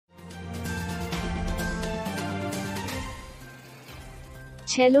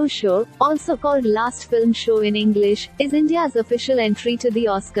Chhello Show, also called Last Film Show in English, is India's official entry to the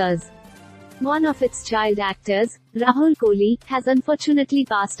Oscars. One of its child actors, Rahul Koli, has unfortunately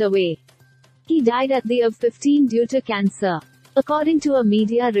passed away. He died at the age of 15 due to cancer. According to a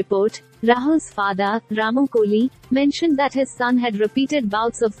media report, Rahul's father, Rahul Koli, mentioned that his son had repeated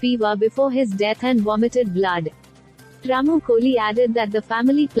bouts of fever before his death and vomited blood. Rahul Koli added that the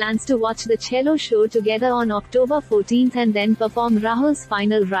family plans to watch the Chhello Show together on October 14 and then perform Rahul's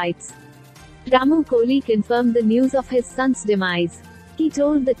final rites. Rahul Koli confirmed the news of his son's demise. He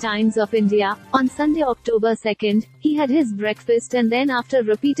told the Times of India, on Sunday, October 2, he had his breakfast and then after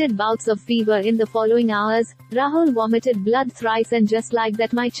repeated bouts of fever in the following hours, Rahul vomited blood thrice and just like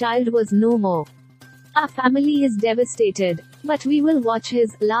that my child was no more. Our family is devastated. But we will watch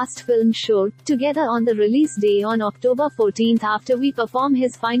his last film show together on the release day on October 14 after we perform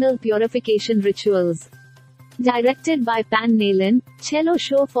his final purification rituals. Directed by Pan Nalan, Chhello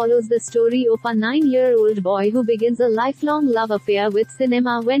Show follows the story of a 9-year-old boy who begins a lifelong love affair with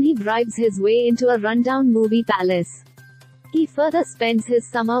cinema when he bribes his way into a rundown movie palace. He further spends his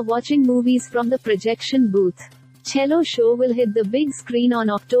summer watching movies from the projection booth. Chhello Show will hit the big screen on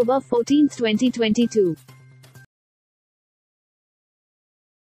October 14, 2022.